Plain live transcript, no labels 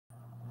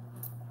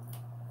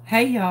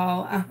Hey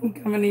y'all, I'm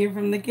coming to you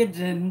from the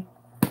kitchen.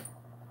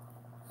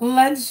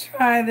 Let's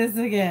try this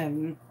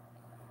again.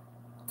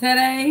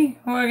 Today,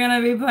 we're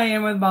going to be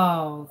playing with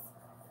balls.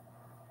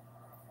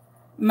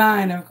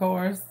 Mine, of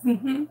course.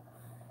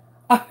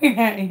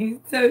 Okay,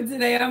 so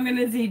today I'm going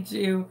to teach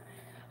you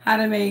how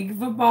to make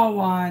football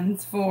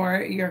wands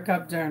for your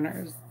cup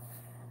turners.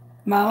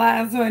 My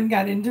last one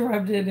got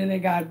interrupted and it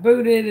got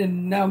booted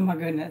and oh my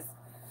goodness.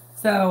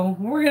 So,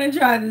 we're going to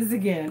try this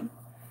again.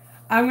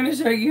 I'm going to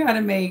show you how to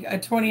make a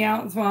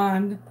 20-ounce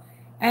wand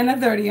and a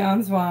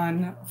 30-ounce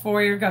wand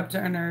for your cup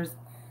turners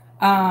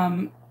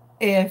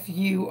if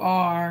you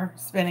are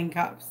spinning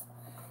cups.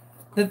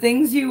 The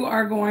things you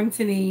are going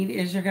to need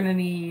is you're going to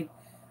need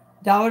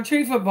Dollar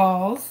Tree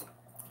footballs.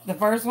 The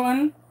first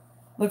one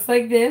looks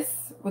like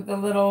this with a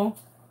little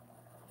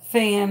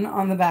fan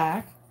on the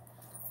back.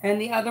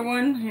 And the other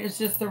one is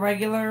just the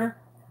regular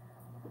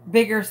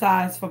bigger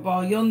size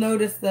football. You'll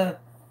notice the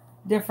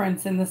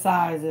difference in the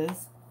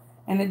sizes.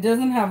 And it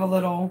doesn't have a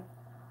little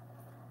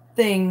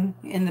thing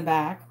in the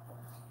back.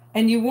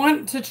 And you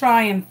want to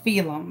try and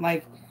feel them.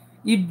 Like,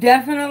 you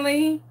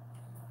definitely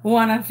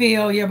want to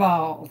feel your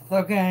balls,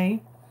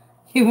 okay?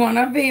 You want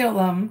to feel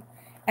them.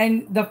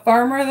 And the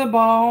firmer the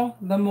ball,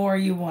 the more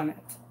you want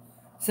it.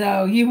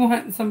 So, you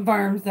want some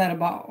firm set of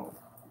balls.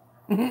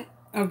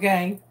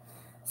 Okay?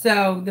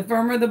 So, the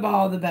firmer the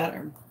ball, the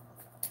better.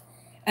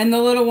 And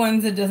the little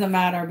ones, it doesn't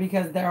matter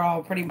because they're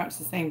all pretty much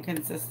the same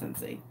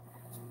consistency.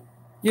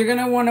 You're going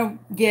to want to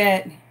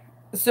get,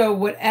 so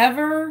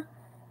whatever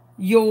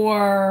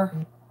your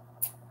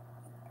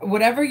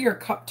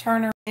cup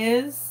turner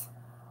is,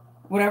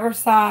 whatever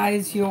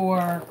size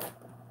your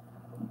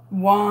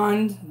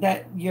wand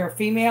that your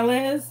female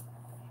is,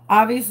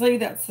 obviously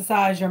that's the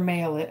size your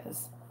male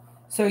is.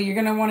 So you're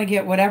going to want to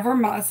get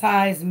whatever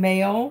size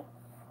male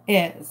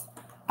is.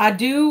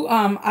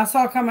 I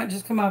saw a comment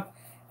just come up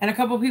and a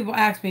couple people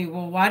asked me,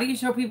 well, why do you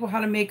show people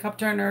how to make cup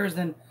turners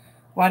and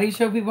why do you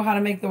show people how to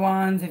make the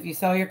wands if you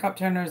sell your cup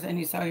turners and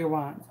you sell your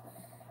wands?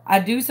 I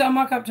do sell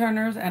my cup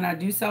turners and I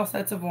do sell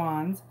sets of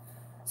wands.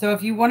 So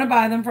if you want to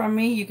buy them from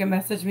me, you can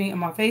message me on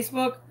my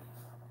Facebook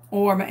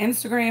or my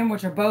Instagram,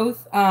 which are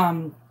both.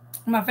 My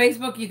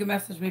Facebook, you can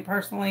message me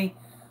personally.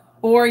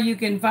 Or you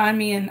can find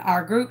me in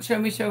our group, Show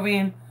Me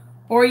Chauvin.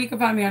 Or you can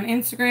find me on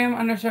Instagram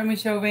under Show Me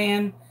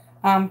Chauvin.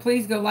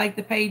 Please go like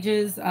the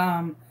pages.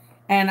 And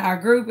our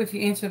group, if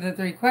you answer the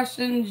 3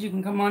 questions, you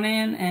can come on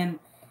in and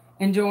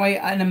enjoy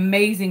an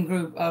amazing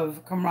group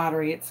of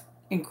camaraderie. It's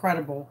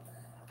incredible.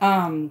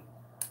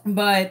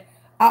 But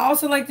I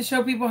also like to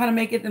show people how to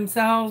make it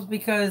themselves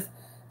because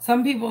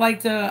some people like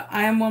to,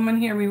 I am woman,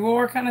 hear me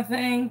roar kind of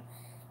thing.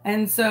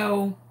 And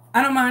so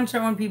I don't mind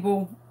showing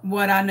people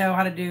what I know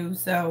how to do.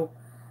 So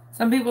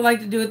some people like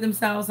to do it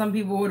themselves. Some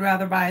people would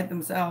rather buy it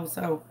themselves.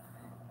 So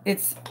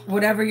it's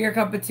whatever your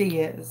cup of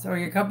tea is or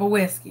your cup of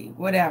whiskey,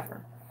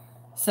 whatever.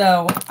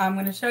 So I'm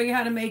going to show you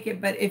how to make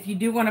it. But if you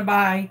do want to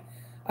buy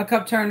a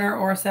cup turner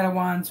or a set of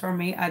wands from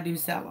me, I do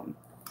sell them.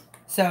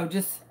 So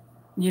just,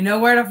 you know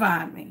where to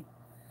find me.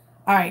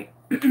 All right.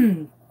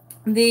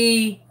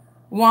 The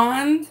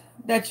wand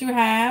that you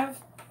have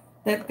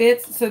that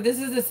fits, so this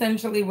is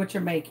essentially what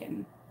you're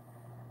making.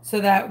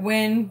 So that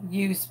when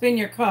you spin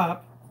your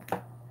cup,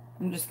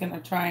 I'm just going to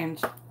try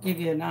and give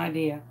you an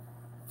idea.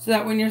 So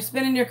that when you're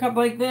spinning your cup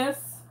like this,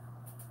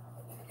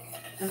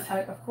 and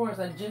of course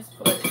I just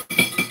put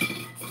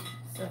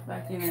stuff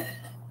back in it.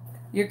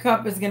 Your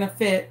cup is going to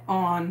fit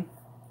on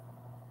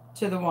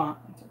to the wand,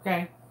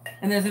 okay?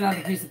 And there's another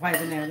piece of pipe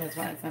in there. That's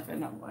why it's not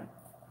fitting on one.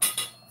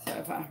 So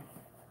if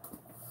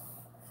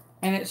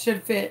and it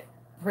should fit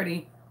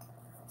pretty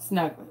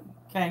snugly,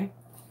 okay?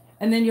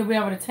 And then you'll be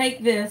able to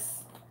take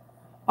this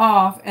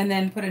off and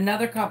then put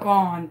another cup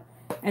on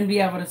and be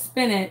able to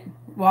spin it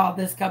while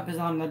this cup is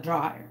on the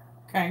dryer,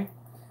 okay?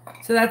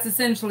 So that's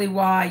essentially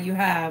why you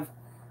have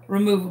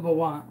removable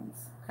wands,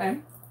 okay?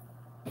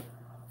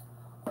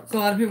 So a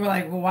lot of people are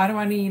like, well, why do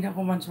I need a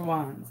whole bunch of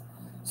wands?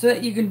 So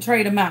that you can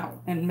trade them out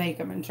and make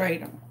them and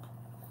trade them.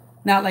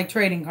 Not like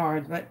trading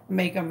cards, but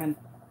make them and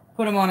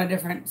put them on a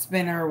different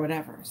spinner or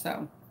whatever.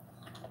 So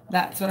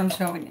that's what I'm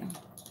showing you.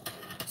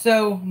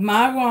 So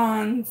my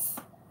wands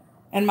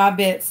and my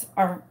bits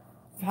are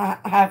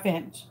 ½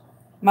 inch.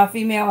 My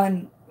female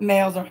and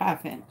males are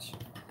 ½ inch.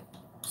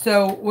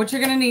 So what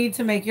you're going to need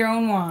to make your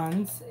own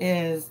wands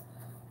is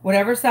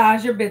whatever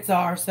size your bits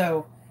are.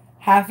 So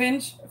 ½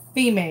 inch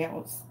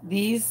females.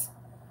 These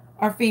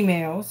are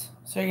females.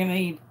 So you're going to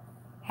need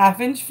 ½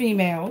 inch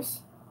females.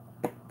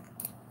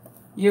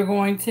 You're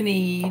going to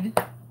need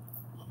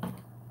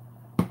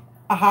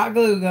a hot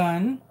glue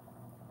gun.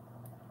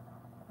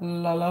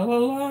 La la la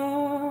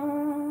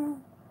la.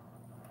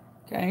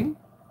 Okay.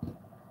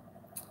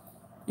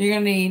 You're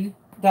going to need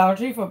Dollar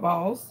Tree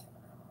footballs.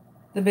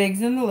 The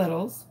bigs and the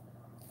littles.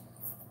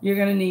 You're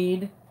going to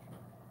need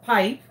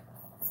pipe.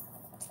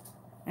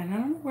 And I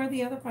don't know where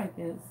the other pipe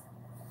is.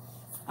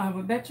 I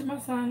would bet you my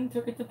son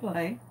took it to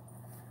play.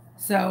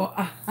 So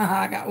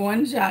I got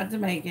one shot to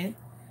make it.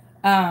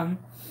 You're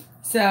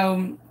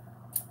going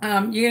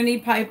to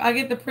need pipe. I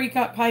get the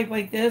pre-cut pipe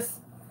like this.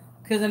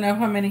 because I know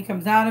how many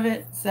comes out of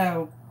it.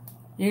 So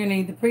you're going to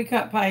need the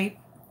pre-cut pipe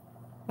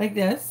like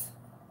this.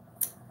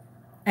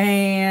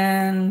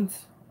 And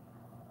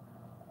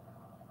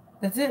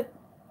that's it.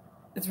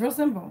 It's real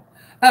simple.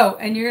 Oh,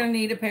 and you're going to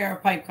need a pair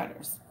of pipe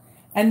cutters.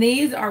 And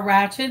these are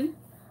ratchet.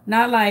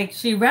 Not like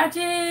she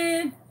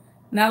ratchet.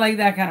 Not like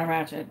that kind of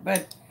ratchet.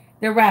 But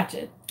they're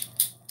ratchet.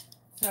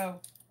 So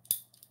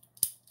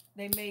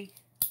they make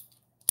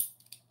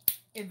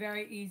it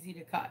very easy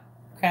to cut.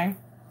 Okay?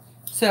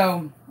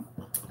 So,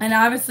 and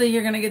obviously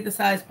you're going to get the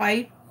size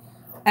pipe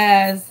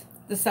as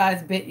the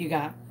size bit you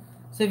got.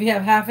 So if you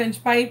have 1/2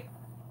 inch pipe,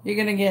 you're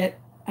going to get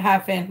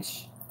 1/2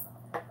 inch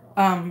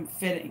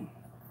fitting.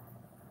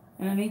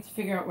 And I need to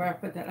figure out where I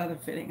put that other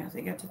fitting. I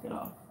think I took it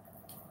off.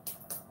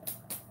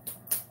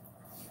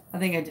 I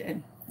think I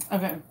did.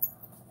 Okay.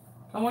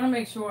 I want to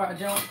make sure I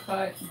don't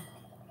cut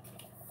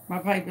my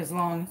pipe as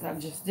long as I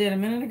just did a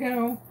minute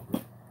ago.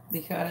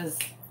 Because,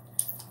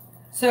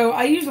 so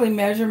I usually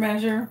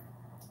measure.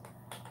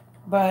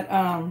 But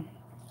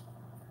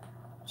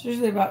it's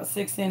usually about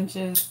 6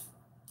 inches.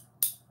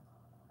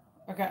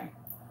 Okay.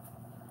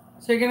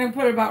 So you're going to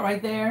put it about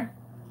right there.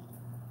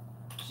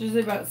 It's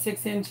usually about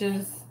 6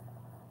 inches.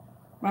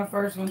 My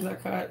first ones I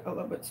cut a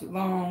little bit too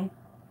long.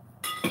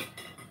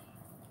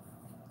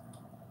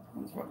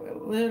 One's probably a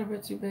little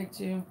bit too big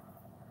too.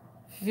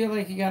 If you feel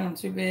like you got them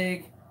too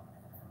big,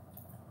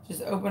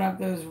 just open up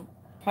those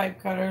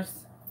pipe cutters.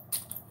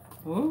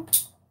 Ooh.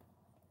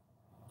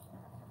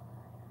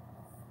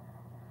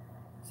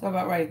 So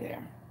about right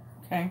there.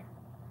 Okay.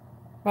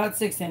 About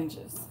 6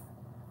 inches.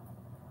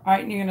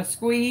 Alright, and you're going to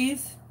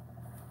squeeze.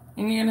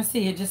 And you're going to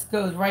see it just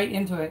goes right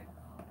into it.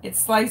 It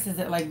slices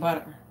it like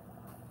butter.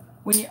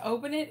 When you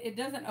open it, it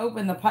doesn't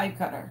open the pipe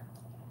cutter.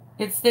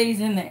 It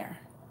stays in there.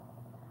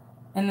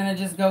 And then it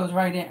just goes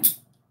right in.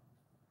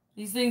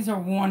 These things are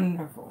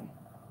wonderful.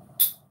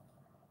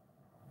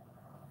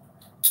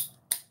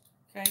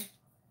 Okay?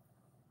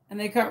 And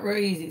they cut real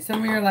easy.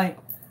 Some of you are like,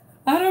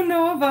 I don't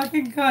know if I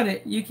can cut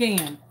it. You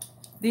can.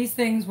 These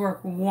things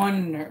work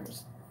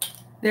wonders.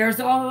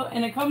 There's all,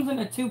 and it comes in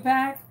a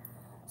 2-pack.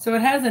 So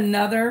it has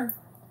another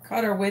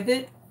cutter with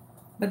it.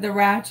 But the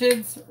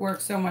ratchets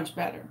work so much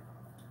better.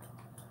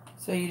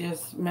 So you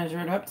just measure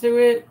it up to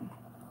it.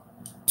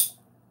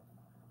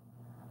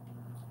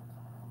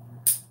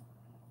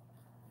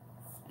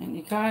 And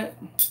you cut.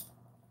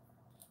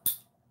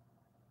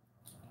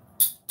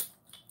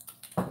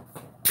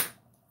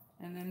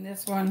 And then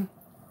this one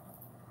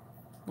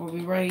will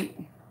be right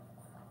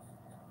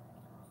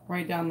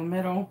down the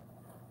middle.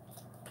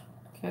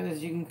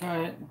 Because you can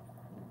cut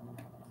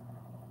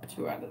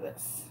 2 out of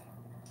this.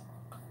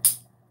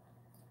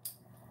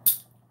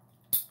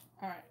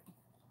 Alright.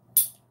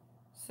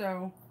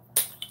 So,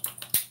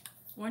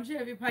 once you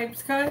have your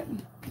pipes cut,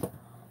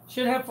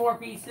 should have 4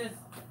 pieces.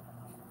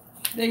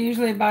 They're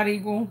usually about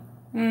equal.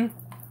 One's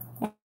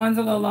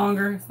a little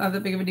longer. It's not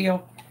that big of a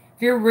deal.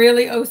 If you're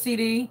really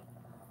OCD,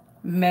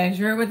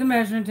 measure it with a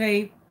measuring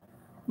tape.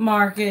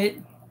 Mark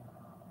it.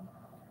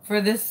 For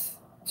this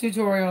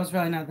tutorial, it's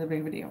really not that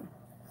big of a deal.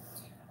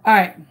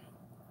 Alright.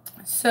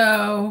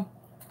 So,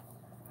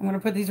 I'm going to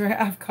put these right.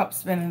 I have cups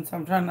spinning, so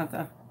I'm trying not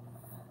to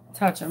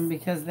touch them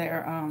because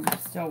they're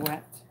still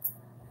wet.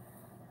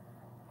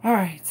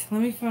 Alright,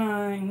 let me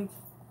find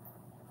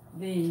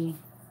the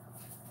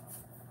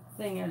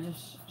thing I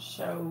just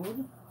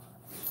showed.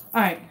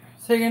 Alright,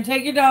 so you're going to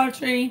take your Dollar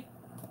Tree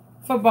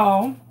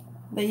football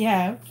that you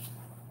have,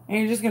 and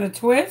you're just going to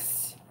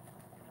twist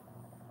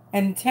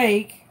and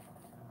take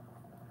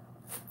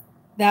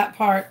that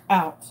part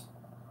out.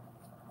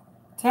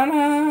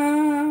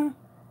 Ta-da!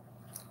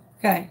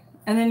 Okay,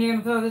 and then you're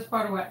going to throw this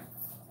part away.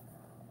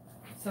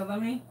 So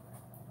let me...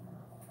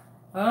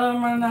 Oh,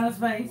 I'm running out of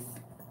space.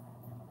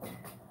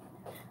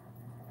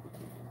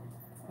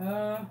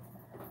 Alright.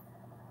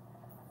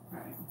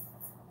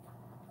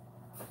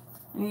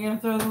 And you're going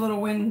to throw the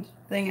little wind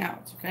thing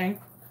out, okay?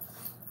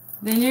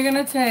 Then you're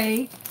going to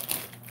take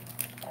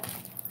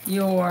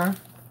your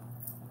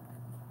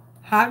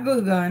hot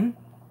glue gun.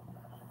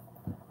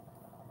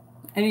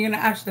 And you're going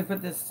to actually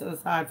put this to the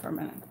side for a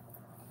minute.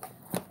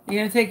 You're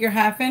going to take your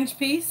 1/2 inch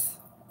piece.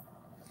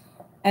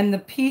 And the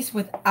piece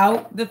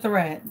without the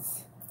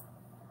threads.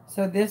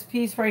 So this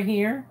piece right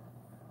here,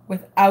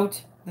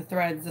 without the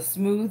threads, the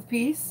smooth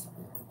piece.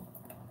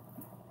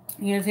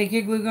 You're going to take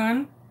your glue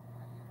gun,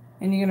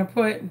 and you're going to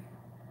put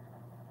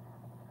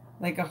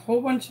like a whole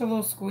bunch of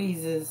little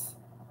squeezes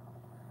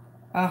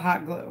of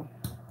hot glue.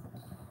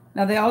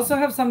 Now they also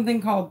have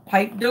something called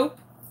pipe dope,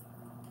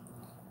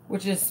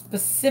 which is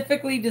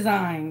specifically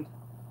designed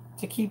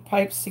to keep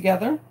pipes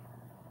together.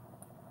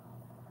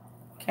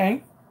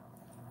 Okay?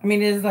 I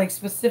mean, it is like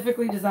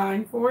specifically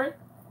designed for it.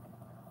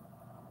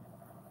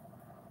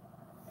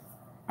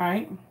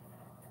 Alright?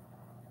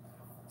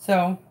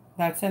 So,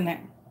 that's in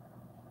there.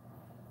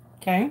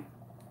 Okay?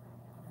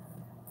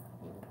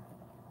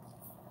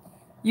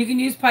 You can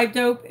use pipe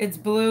dope. It's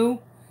blue.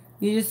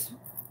 You just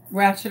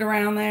ratchet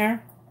around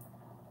there.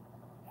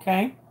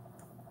 Okay?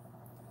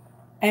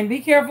 And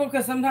be careful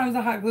because sometimes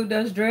the hot glue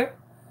does drip.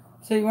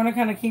 So you want to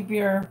kind of keep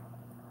your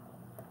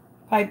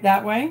pipe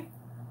that way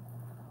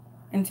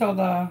until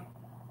the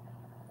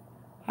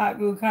hot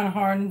glue kind of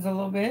hardens a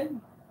little bit,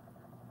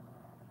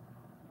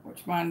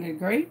 which mine did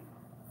great.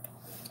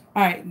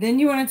 All right, then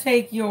you want to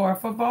take your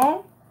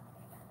football,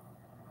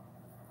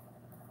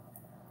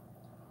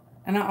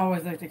 and I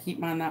always like to keep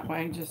mine that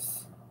way,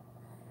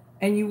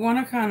 and you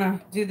want to kind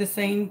of do the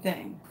same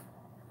thing.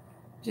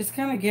 Just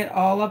kind of get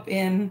all up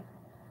in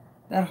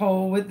that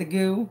hole with the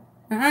goo.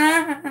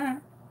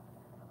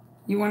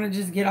 You want to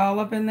just get all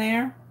up in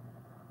there.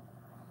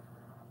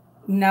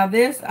 Now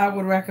this, I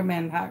would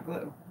recommend hot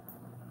glue,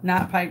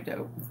 not pipe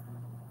dope.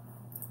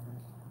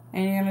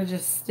 And you're going to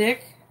just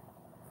stick.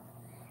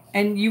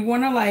 And you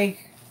want to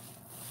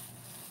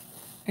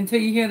until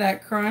you hear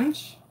that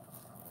crunch.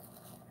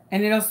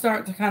 And it'll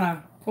start to kind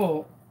of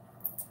pull.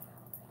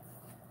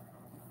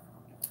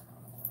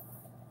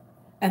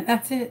 And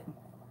that's it.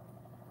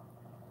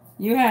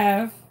 You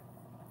have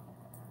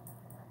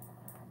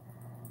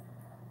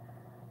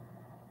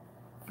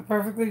a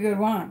perfectly good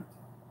wand.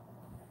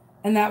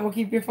 And that will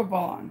keep your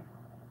football on.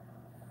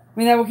 I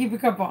mean, that will keep your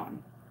cup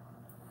on.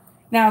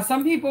 Now,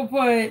 some people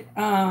put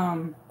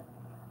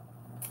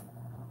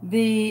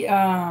the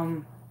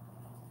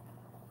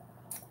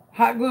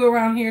hot glue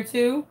around here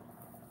too.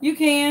 You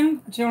can,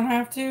 but you don't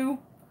have to.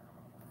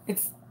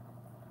 It's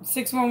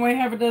 6 one way,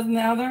 half a dozen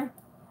the other.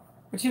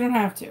 But you don't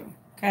have to,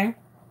 okay?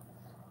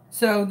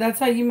 So that's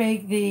how you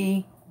make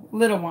the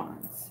little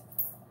ones.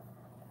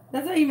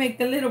 That's how you make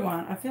the little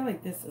one. I feel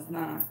like this is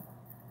not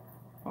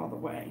all the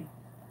way.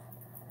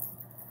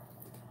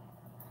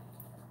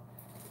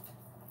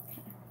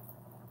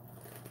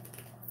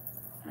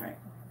 All right.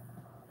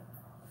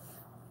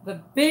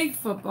 The big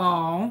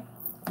football,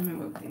 let me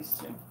move these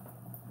two.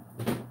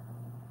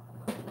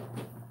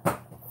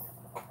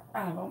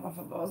 I have all my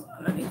footballs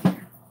underneath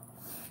here.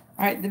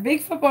 All right, the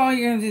big football,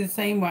 you're going to do the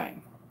same way.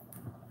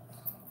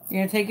 You're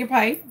going to take your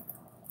pipe.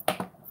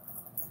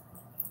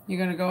 You're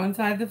going to go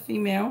inside the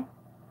female.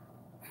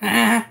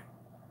 You're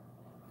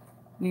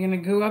going to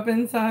go up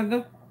inside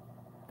the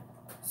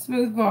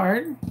smooth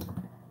part.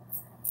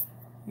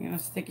 You're going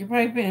to stick your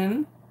pipe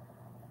in.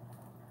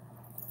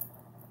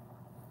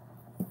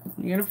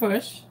 You're going to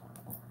push.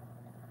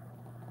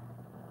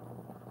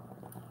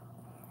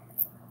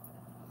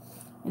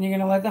 And you're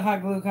going to let the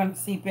hot glue kind of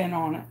seep in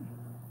on it.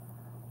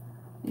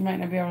 You might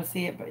not be able to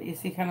see it, but you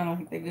see kind of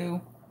like the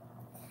goo.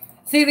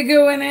 See the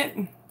goo in it?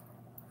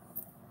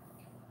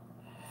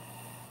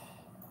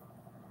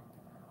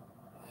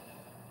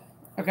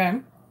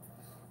 Okay.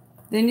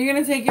 Then you're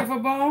going to take your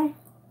football.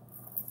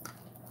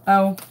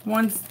 Oh,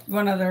 one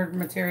other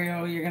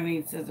material, you're going to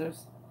need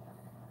scissors.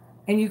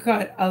 And you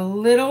cut a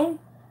little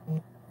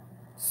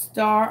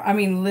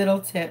little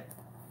tip.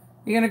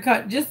 You're going to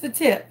cut just the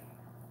tip.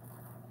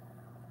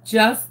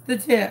 Just the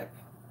tip.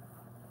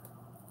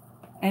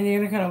 And you're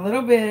going to cut a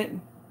little bit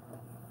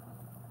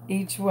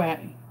each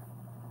way.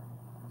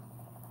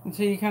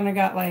 Until you kind of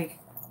got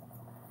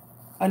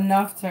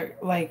enough to,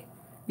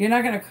 you're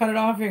not going to cut it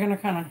off. You're going to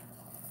kind of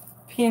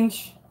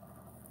pinch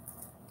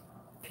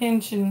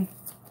and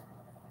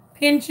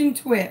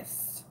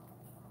twist.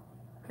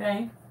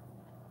 Okay?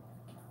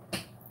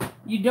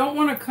 You don't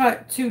want to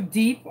cut too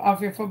deep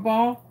off your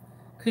football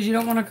because you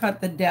don't want to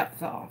cut the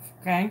depth off.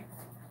 Okay?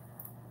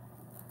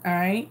 All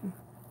right?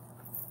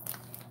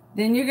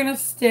 Then you're going to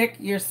stick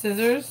your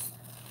scissors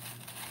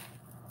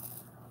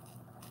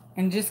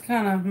and just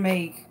kind of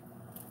make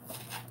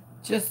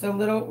just a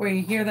little where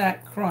you hear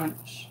that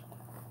crunch.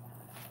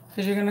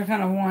 Because you're going to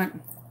kind of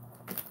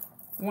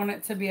want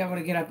it to be able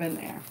to get up in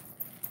there.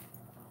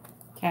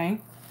 Okay?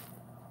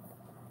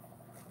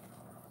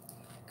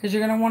 Because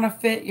you're going to want to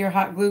fit your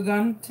hot glue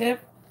gun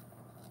tip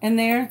in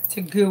there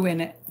to goo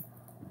in it.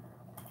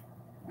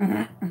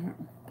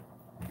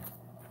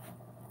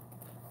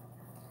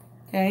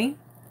 Okay?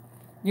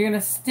 You're going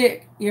to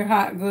stick your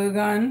hot glue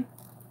gun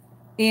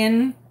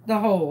in the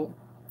hole.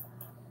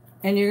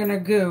 And you're going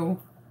to goo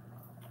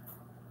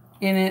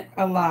in it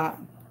a lot.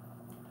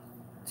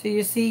 So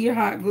you see your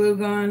hot glue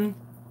gun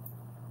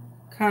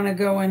kind of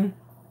going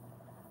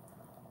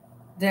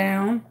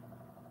down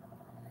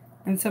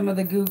and some of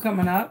the goo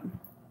coming up.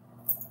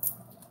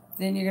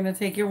 Then you're going to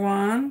take your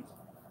wand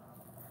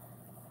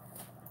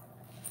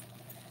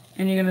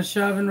and you're going to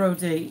shove and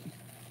rotate.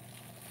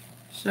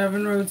 Shove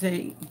and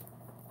rotate.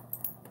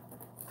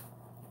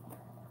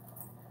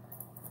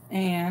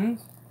 And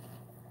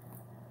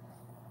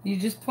you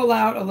just pull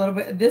out a little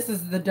bit. This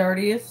is the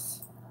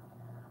dirtiest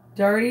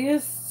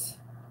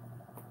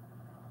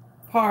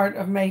part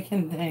of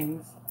making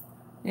things.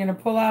 You're going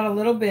to pull out a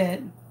little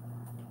bit,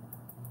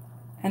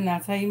 and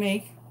that's how you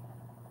make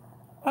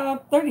a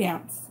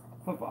 30-ounce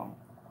football.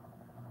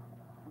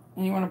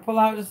 And you want to pull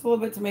out just a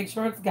little bit to make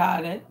sure it's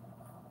got it,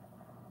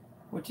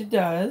 which it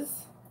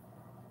does.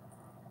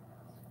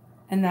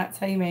 And that's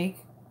how you make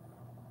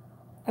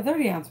a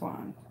 30-ounce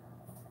wand.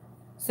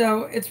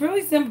 So it's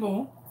really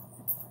simple.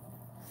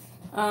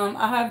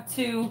 I have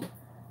two.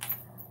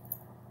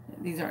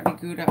 These are already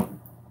gooed up.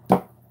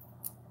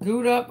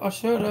 Gooed up or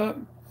shut up.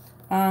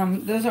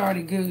 Those are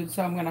already gooed,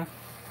 so I'm going to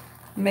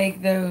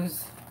make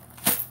those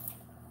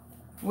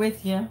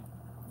with you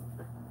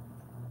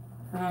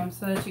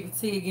so that you can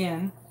see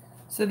again.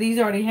 So these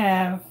already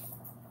have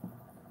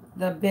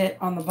the bit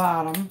on the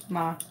bottom,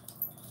 my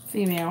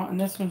female, and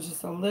this one's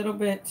just a little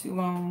bit too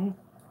long.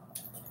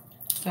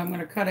 So I'm going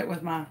to cut it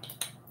with my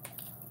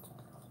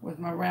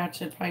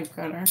ratchet pipe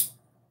cutter.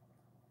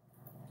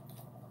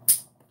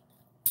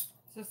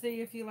 So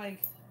see if you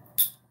like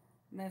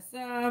mess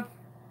up,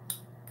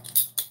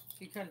 if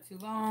you cut it too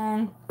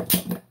long.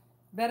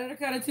 Better to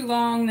cut it too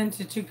long than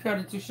to cut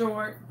it too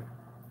short.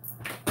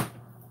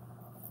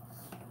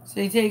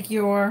 So you take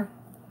your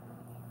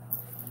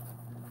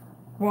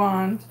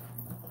wand,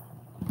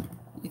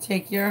 you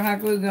take your hot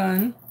glue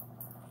gun.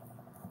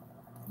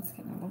 It's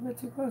getting a little bit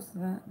too close to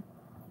that.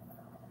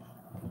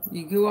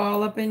 You glue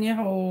all up in your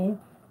hole.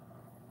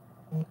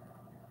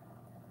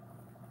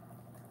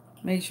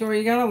 Make sure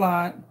you got a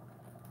lot.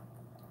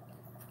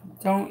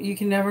 You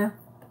can never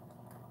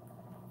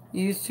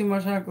use too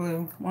much hot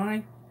glue.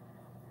 Why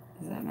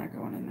is that not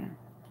going in there?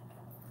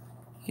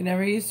 You can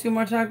never use too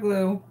much hot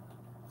glue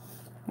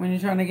when you're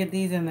trying to get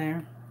these in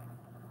there.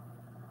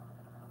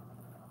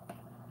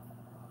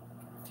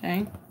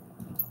 Okay?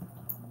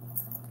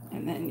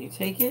 And then you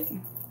take it,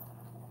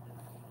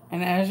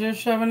 and as you're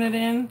shoving it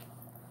in,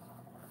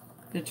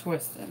 you're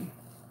twisting.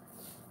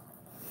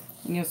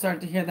 And you'll start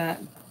to hear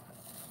that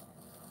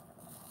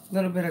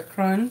little bit of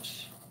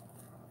crunch.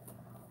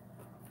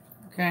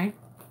 Okay?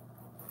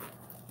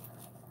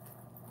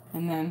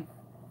 And then,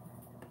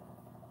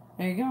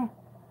 there you go.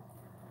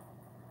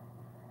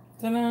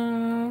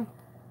 Ta-da!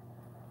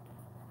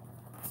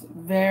 It's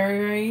very,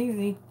 very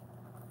easy.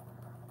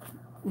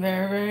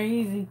 Very,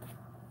 very easy.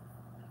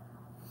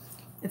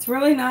 It's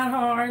really not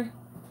hard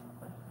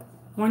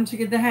once you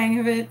get the hang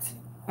of it.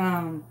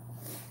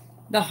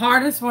 The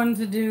hardest one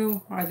to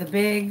do are the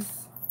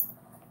bigs,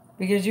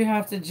 because you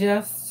have to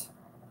just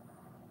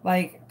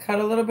like cut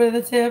a little bit of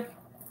the tip,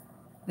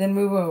 then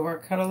move over,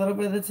 cut a little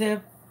bit of the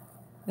tip,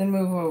 then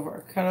move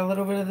over, cut a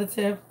little bit of the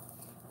tip.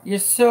 You're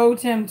so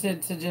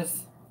tempted to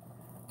just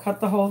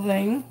cut the whole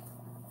thing,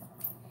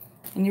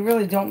 and you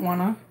really don't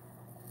want to.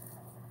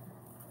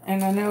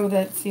 And I know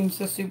that seems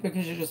so stupid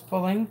because you're just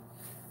pulling,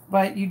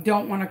 but you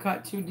don't want to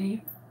cut too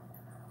deep,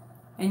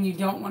 and you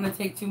don't want to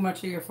take too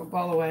much of your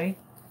football away,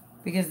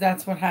 because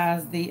that's what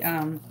has the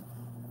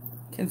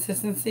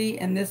consistency.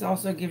 And this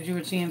also gives you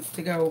a chance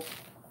to go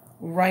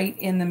right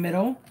in the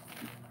middle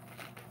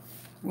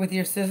with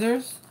your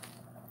scissors,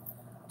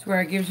 to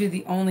where it gives you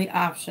the only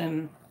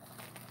option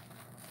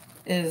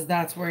is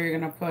that's where you're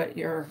going to put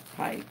your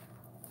pipe.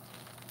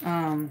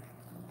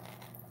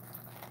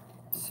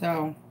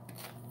 So,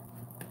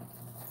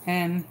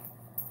 and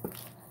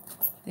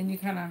then you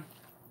kind of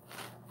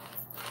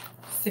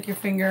stick your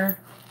finger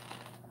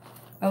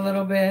a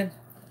little bit.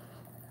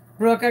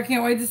 Brooke, I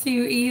can't wait to see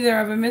you either.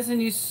 I've been missing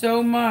you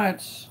so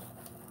much.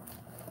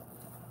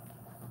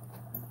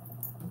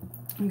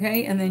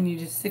 Okay, and then you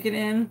just stick it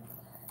in,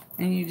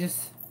 and you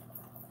just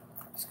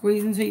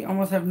squeeze until you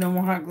almost have no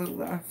more hot glue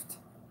left,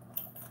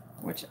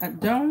 which I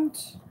don't.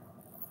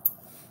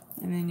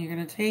 And then you're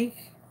going to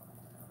take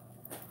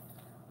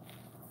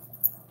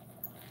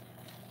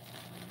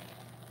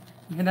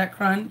hear that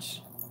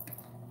crunch,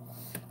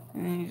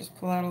 and then you just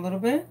pull out a little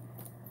bit.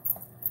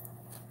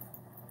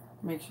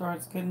 Make sure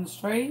it's good and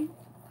straight.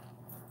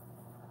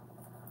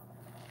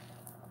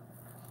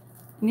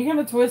 And you're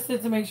going to twist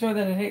it to make sure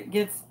that it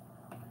gets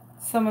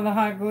some of the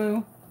hot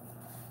glue.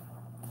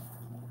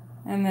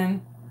 And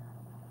then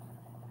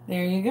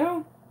there you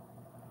go.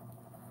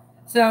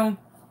 So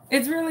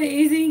it's really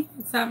easy.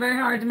 It's not very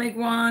hard to make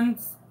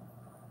wands.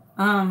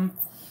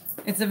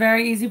 It's a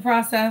very easy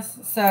process.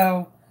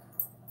 So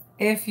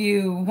if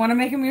you want to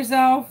make them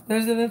yourself,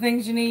 those are the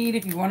things you need.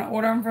 If you want to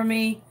order them from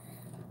me,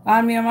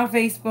 find me on my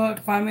Facebook,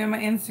 find me on my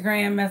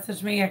Instagram,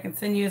 message me. I can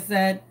send you a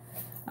set.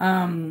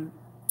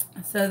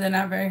 So they're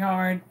not very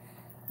hard.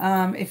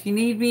 If you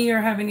need me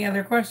or have any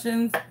other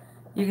questions,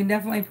 you can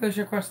definitely post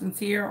your questions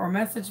here or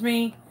message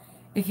me.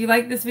 If you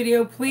like this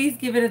video, please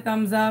give it a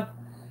thumbs up.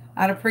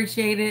 I'd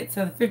appreciate it.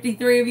 So the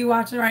 53 of you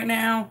watching right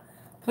now,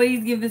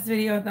 please give this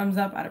video a thumbs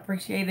up. I'd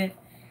appreciate it.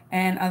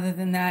 And other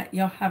than that,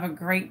 y'all have a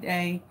great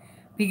day.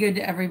 Be good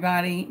to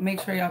everybody. Make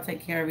sure y'all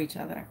take care of each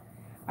other.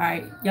 All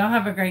right. Y'all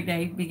have a great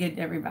day. Be good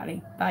to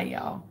everybody. Bye,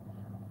 y'all.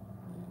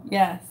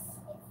 Yes.